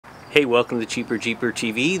Hey, welcome to Cheaper Jeeper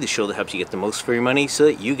TV, the show that helps you get the most for your money so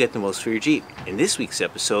that you get the most for your Jeep. In this week's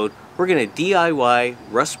episode, we're going to DIY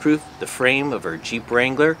rust-proof the frame of our Jeep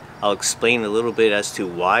Wrangler. I'll explain a little bit as to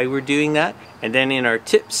why we're doing that. And then in our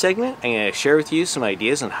tip segment, I'm going to share with you some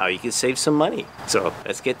ideas on how you can save some money. So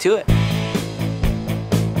let's get to it.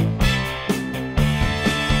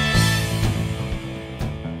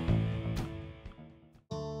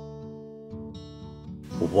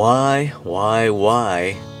 Why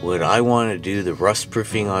would I want to do the rust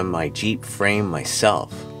proofing on my Jeep frame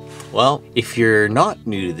myself? Well, if you're not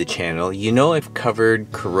new to the channel, you know I've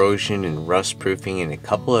covered corrosion and rust proofing in a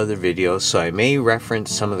couple other videos, so I may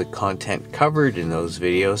reference some of the content covered in those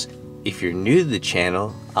videos. If you're new to the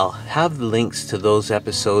channel, I'll have the links to those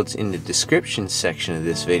episodes in the description section of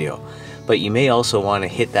this video. But you may also want to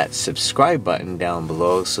hit that subscribe button down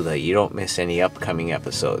below so that you don't miss any upcoming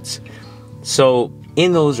episodes. So,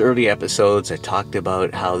 in those early episodes, I talked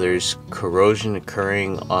about how there's corrosion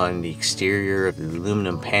occurring on the exterior of the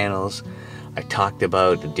aluminum panels. I talked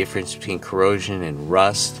about the difference between corrosion and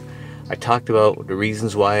rust. I talked about the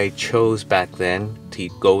reasons why I chose back then to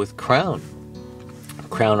go with Crown.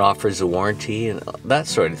 Crown offers a warranty and that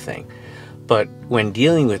sort of thing. But when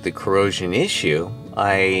dealing with the corrosion issue,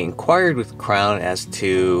 I inquired with Crown as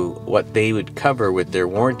to what they would cover with their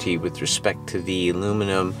warranty with respect to the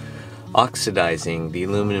aluminum oxidizing, the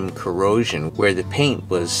aluminum corrosion, where the paint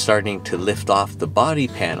was starting to lift off the body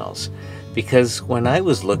panels. Because when I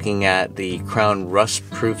was looking at the Crown rust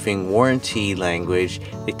proofing warranty language,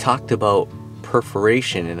 they talked about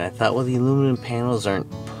perforation, and I thought, well, the aluminum panels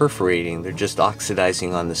aren't perforating, they're just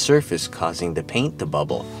oxidizing on the surface, causing the paint to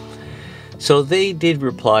bubble. So they did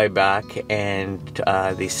reply back, and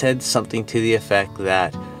they said something to the effect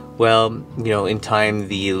that, well, you know, in time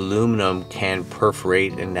the aluminum can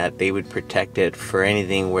perforate and that they would protect it for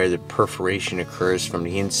anything where the perforation occurs from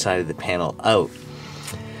the inside of the panel out.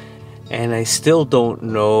 And I still don't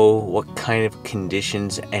know what kind of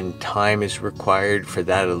conditions and time is required for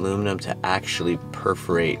that aluminum to actually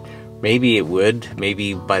perforate. Maybe it would.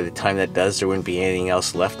 Maybe by the time that does, there wouldn't be anything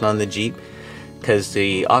else left on the Jeep, because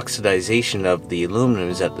the oxidization of the aluminum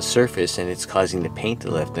is at the surface and it's causing the paint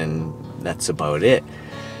to lift, and that's about it.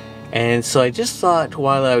 And so I just thought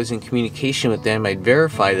while I was in communication with them, I'd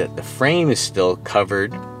verify that the frame is still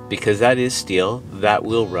covered, because that is steel, that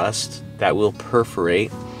will rust, that will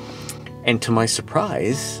perforate. And to my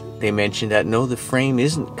surprise, they mentioned that no, the frame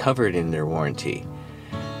isn't covered in their warranty.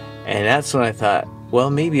 And that's when I thought, well,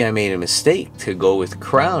 maybe I made a mistake to go with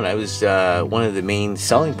Crown. I was one of the main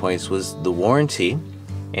selling points was the warranty.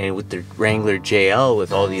 And with the Wrangler JL,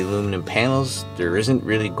 with all the aluminum panels, there isn't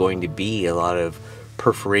really going to be a lot of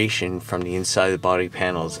perforation from the inside of the body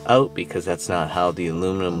panels out, because that's not how the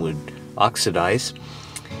aluminum would oxidize.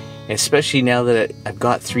 And especially now that I've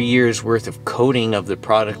got 3 years worth of coating of the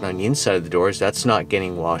product on the inside of the doors, that's not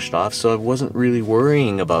getting washed off, so I wasn't really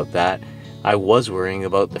worrying about that. I was worrying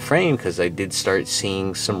about the frame, because I did start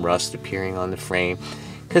seeing some rust appearing on the frame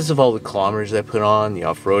because of all the kilometers I put on, the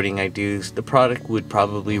off-roading I do. The product would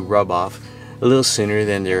probably rub off a little sooner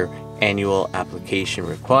than their annual application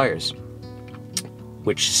requires,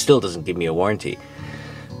 which still doesn't give me a warranty.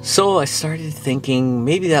 So I started thinking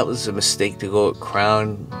maybe that was a mistake to go with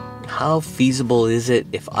Crown. How feasible is it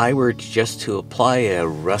if I were just to apply a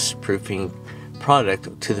rust proofing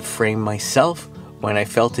product to the frame myself when I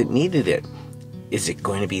felt it needed it? Is it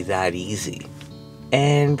going to be that easy?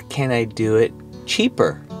 And can I do it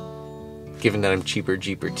cheaper? Given that I'm Cheaper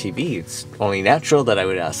Jeeper TV, it's only natural that I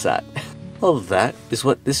would ask that. All of that is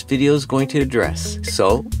what this video is going to address.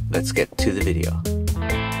 So let's get to the video.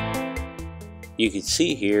 You can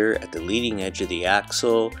see here at the leading edge of the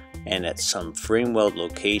axle and at some frame weld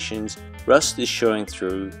locations, rust is showing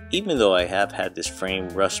through, even though I have had this frame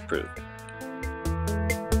rust proof.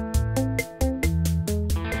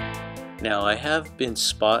 Now, I have been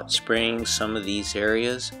spot spraying some of these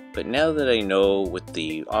areas, but now that I know with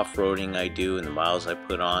the off-roading I do and the miles I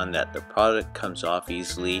put on that the product comes off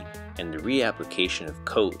easily, and the reapplication of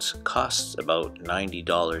coats costs about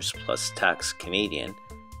 $90 plus tax Canadian,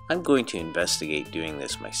 I'm going to investigate doing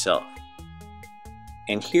this myself.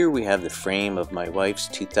 And here we have the frame of my wife's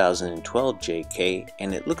 2012 JK,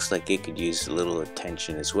 and it looks like it could use a little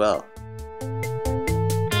attention as well.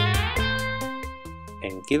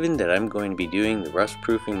 And given that I'm going to be doing the rust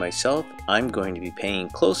proofing myself, I'm going to be paying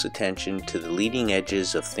close attention to the leading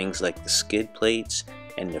edges of things like the skid plates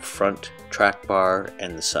and the front track bar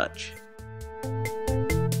and the such.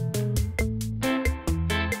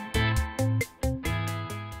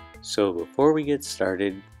 So before we get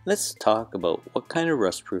started, let's talk about what kind of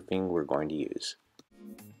rust proofing we're going to use.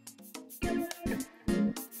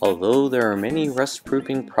 Although there are many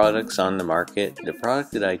rust-proofing products on the market, the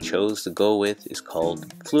product that I chose to go with is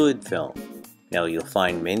called Fluid Film. Now you'll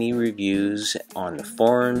find many reviews on the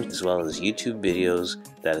forums as well as YouTube videos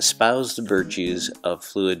that espouse the virtues of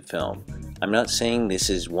fluid film. I'm not saying this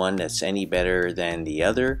is one that's any better than the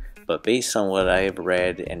other, but based on what I have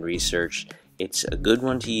read and researched, it's a good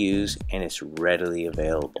one to use and it's readily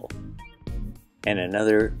available. And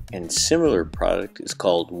another and similar product is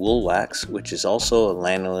called Wool Wax, which is also a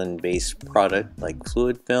lanolin based product like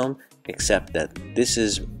fluid film, except that this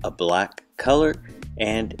is a black color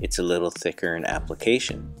and it's a little thicker in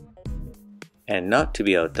application. And not to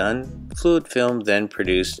be outdone, Fluid Film then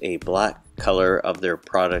produced a black color of their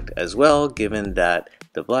product as well, given that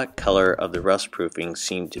the black color of the rust proofing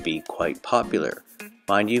seemed to be quite popular.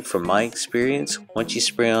 Mind you, from my experience, once you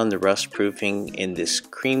spray on the rust proofing in this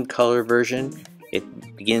cream color version,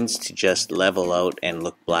 it begins to just level out and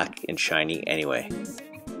look black and shiny anyway.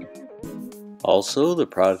 Also, the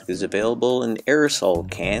product is available in aerosol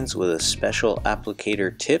cans with a special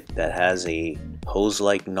applicator tip that has a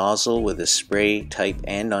hose-like nozzle with a spray type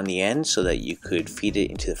end on the end so that you could feed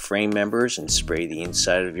it into the frame members and spray the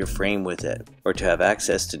inside of your frame with it, or to have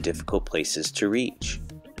access to difficult places to reach.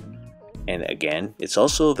 And again, it's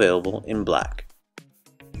also available in black.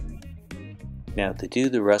 Now, to do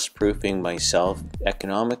the rust proofing myself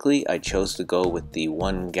economically, I chose to go with the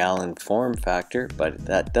 1 gallon form factor, but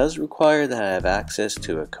that does require that I have access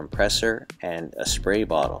to a compressor and a spray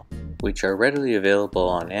bottle, which are readily available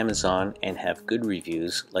on Amazon and have good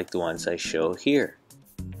reviews like the ones I show here.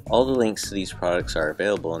 All the links to these products are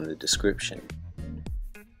available in the description.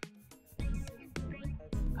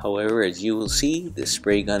 However, as you will see, the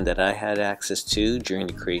spray gun that I had access to during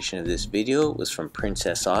the creation of this video was from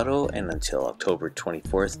Princess Auto, and until October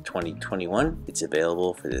 24th, 2021, it's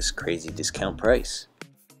available for this crazy discount price.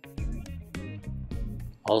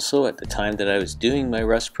 Also, at the time that I was doing my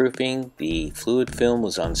rust proofing, the fluid film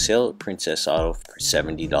was on sale at Princess Auto for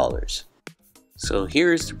 $70. So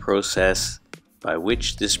here's the process by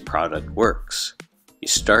which this product works. You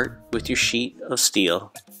start with your sheet of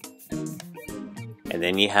steel, and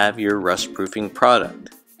then you have your rust proofing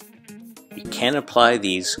product. You can apply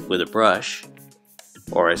these with a brush,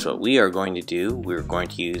 or as what we are going to do, we're going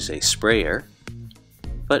to use a sprayer,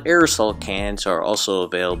 but aerosol cans are also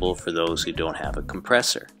available for those who don't have a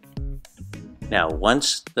compressor. Now,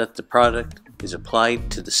 once that the product is applied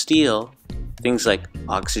to the steel, things like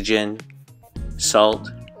oxygen, salt,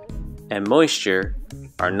 and moisture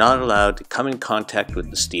are not allowed to come in contact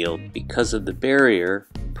with the steel because of the barrier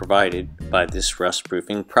provided by this rust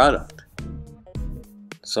proofing product.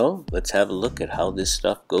 So let's have a look at how this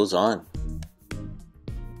stuff goes on.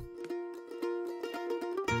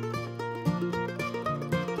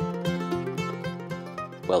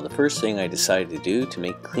 Well, the first thing I decided to do to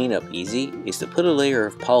make cleanup easy is to put a layer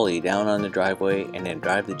of poly down on the driveway and then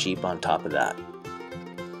drive the Jeep on top of that.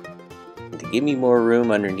 And to give me more room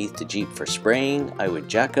underneath the Jeep for spraying, I would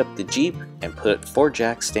jack up the Jeep and put 4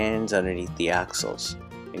 jack stands underneath the axles.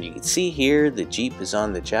 And you can see here the Jeep is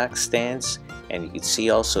on the jack stands, and you can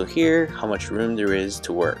see also here how much room there is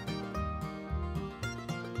to work.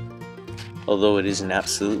 Although it isn't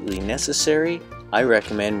absolutely necessary, I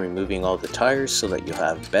recommend removing all the tires so that you'll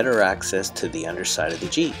have better access to the underside of the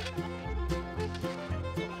Jeep.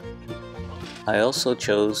 I also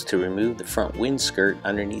chose to remove the front windskirt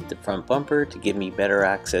underneath the front bumper to give me better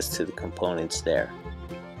access to the components there.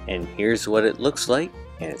 And here's what it looks like,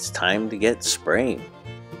 and it's time to get spraying.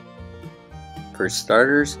 For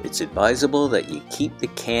starters, it's advisable that you keep the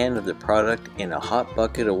can of the product in a hot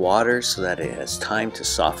bucket of water so that it has time to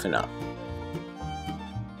soften up.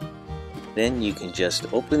 Then you can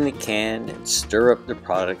just open the can and stir up the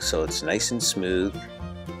product so it's nice and smooth.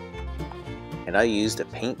 And I used a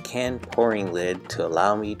paint can pouring lid to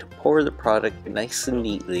allow me to pour the product nice and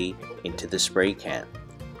neatly into the spray can.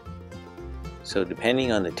 So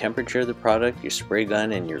depending on the temperature of the product, your spray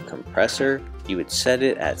gun and your compressor, you would set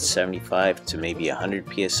it at 75 to maybe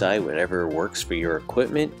 100 psi, whatever works for your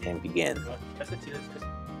equipment, and begin.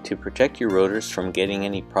 To protect your rotors from getting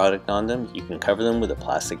any product on them, you can cover them with a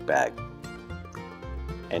plastic bag.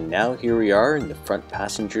 And now here we are in the front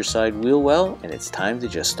passenger side wheel well, and it's time to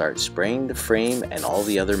just start spraying the frame and all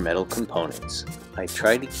the other metal components. I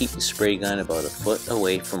try to keep the spray gun about a foot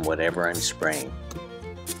away from whatever I'm spraying.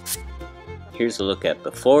 Here's a look at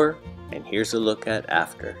before, and here's a look at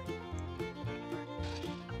after.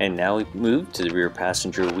 And now we move to the rear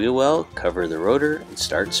passenger wheel well, cover the rotor, and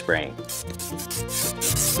start spraying.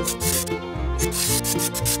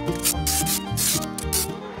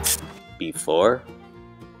 Before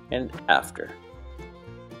and after.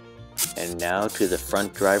 And now to the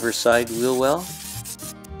front driver's side wheel well,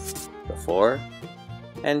 before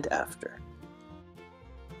and after.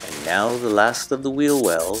 And now the last of the wheel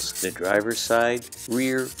wells, the driver's side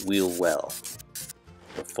rear wheel well,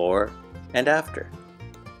 before and after.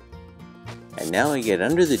 And now I get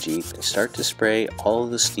under the Jeep and start to spray all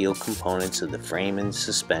of the steel components of the frame and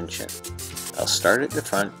suspension. I'll start at the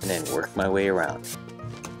front and then work my way around.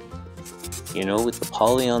 You know, with the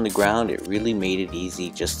poly on the ground, it really made it easy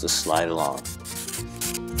just to slide along.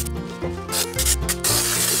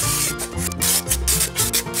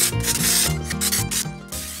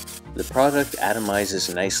 The product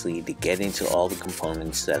atomizes nicely to get into all the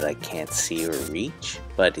components that I can't see or reach,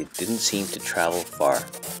 but it didn't seem to travel far.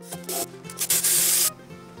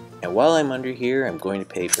 And while I'm under here, I'm going to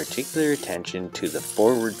pay particular attention to the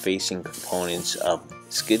forward-facing components of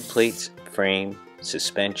skid plates, frame,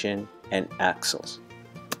 suspension, and axles.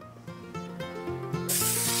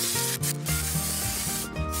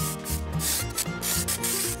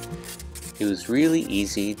 It was really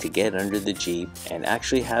easy to get under the Jeep and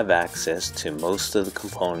actually have access to most of the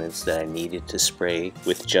components that I needed to spray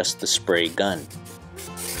with just the spray gun.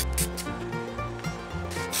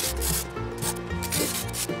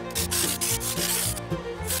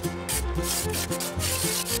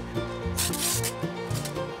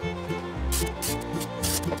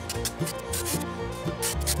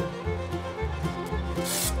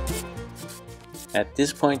 At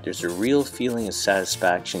this point, there's a real feeling of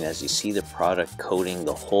satisfaction as you see the product coating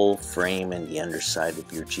the whole frame and the underside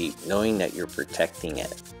of your Jeep, knowing that you're protecting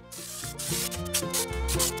it.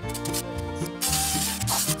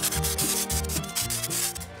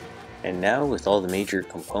 And now, with all the major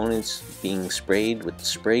components being sprayed with the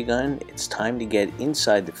spray gun, it's time to get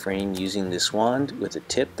inside the frame using this wand with a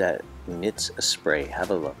tip that emits a spray.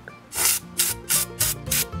 Have a look.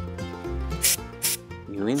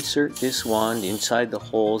 You insert this wand inside the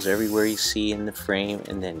holes everywhere you see in the frame,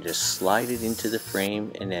 and then just slide it into the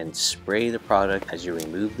frame and then spray the product as you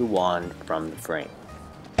remove the wand from the frame.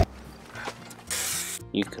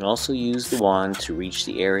 You can also use the wand to reach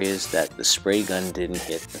the areas that the spray gun didn't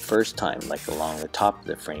hit the first time, like along the top of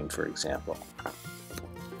the frame, for example.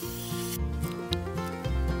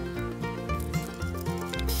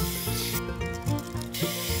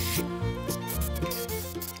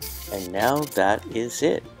 And now that is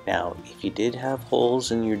it. Now, if you did have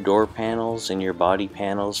holes in your door panels and your body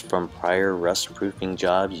panels from prior rust proofing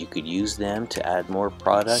jobs, you could use them to add more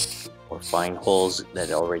product, or find holes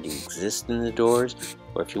that already exist in the doors,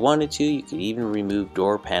 or if you wanted to, you could even remove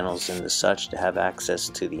door panels and the such to have access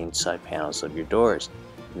to the inside panels of your doors.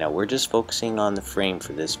 Now we're just focusing on the frame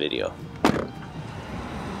for this video.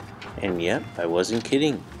 And yep, I wasn't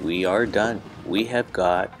kidding, we are done. We have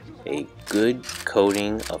got a good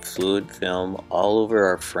coating of fluid film all over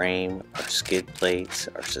our frame, our skid plates,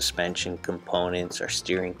 our suspension components, our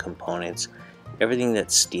steering components. Everything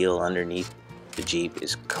that's steel underneath the Jeep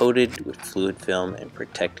is coated with fluid film and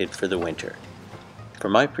protected for the winter.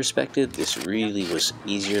 From my perspective, this really was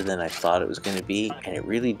easier than I thought it was going to be, and it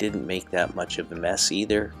really didn't make that much of a mess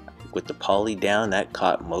either. With the poly down, that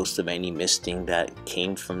caught most of any misting that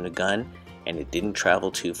came from the gun, and it didn't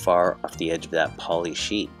travel too far off the edge of that poly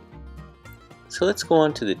sheet. So let's go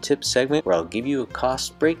on to the tip segment where I'll give you a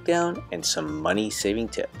cost breakdown and some money saving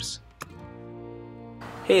tips.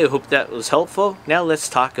 Hey, I hope that was helpful. Now let's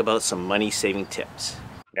talk about some money saving tips.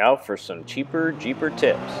 Now for some cheaper Jeeper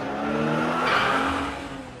tips.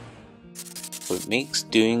 What makes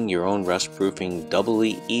doing your own rust proofing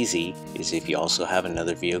doubly easy is if you also have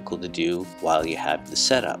another vehicle to do while you have the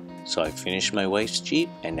setup. So I finished my wife's Jeep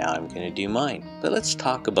and now I'm going to do mine. But let's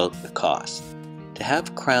talk about the cost. To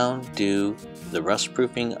have Crown do the rust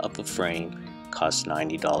proofing of the frame costs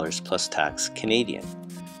 $90 plus tax Canadian.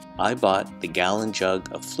 I bought the gallon jug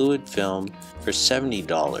of fluid film for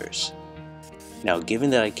 $70. Now, given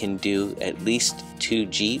that I can do at least 2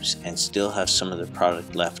 Jeeps and still have some of the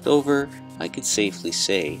product left over, I could safely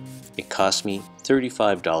say it cost me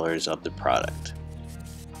 $35 of the product.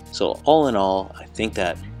 So all in all, I think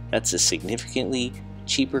that that's a significantly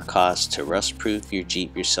cheaper cost to rust proof your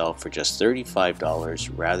Jeep yourself for just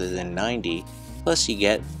 $35 rather than $90, plus you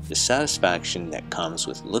get the satisfaction that comes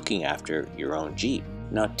with looking after your own Jeep,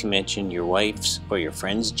 not to mention your wife's or your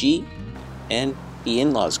friend's Jeep and the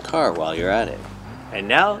in-law's car while you're at it. And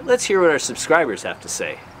now let's hear what our subscribers have to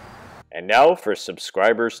say. And now for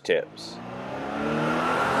subscribers tips.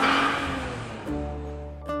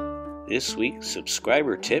 This week's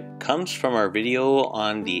subscriber tip comes from our video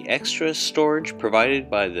on the extra storage provided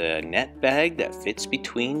by the net bag that fits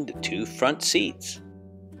between the 2 front seats.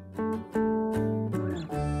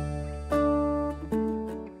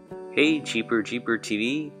 Hey Cheaper Jeeper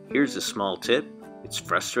TV, here's a small tip. It's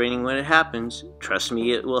frustrating when it happens. Trust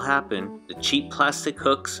me, it will happen. The cheap plastic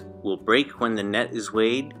hooks will break when the net is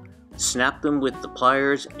weighed. Snap them with the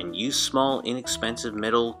pliers and use small inexpensive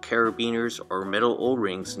metal carabiners or metal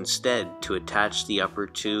O-rings instead to attach the upper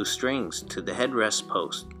two strings to the headrest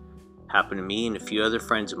post. Happened to me and a few other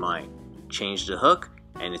friends of mine. Change the hook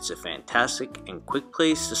and it's a fantastic and quick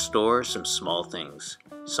place to store some small things.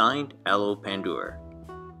 Signed, Allo Pandur.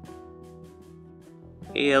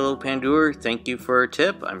 Hey Hello Pandur, thank you for a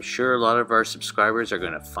tip. I'm sure a lot of our subscribers are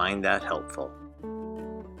going to find that helpful.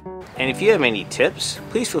 And if you have any tips,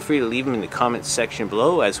 please feel free to leave them in the comments section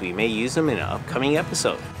below as we may use them in an upcoming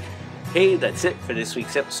episode. Hey, that's it for this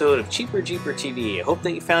week's episode of Cheaper Jeeper TV. I hope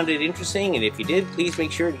that you found it interesting, and if you did, please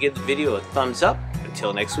make sure to give the video a thumbs up.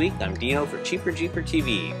 Until next week, I'm Dino for Cheaper Jeeper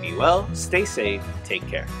TV. Be well, stay safe, take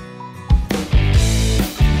care.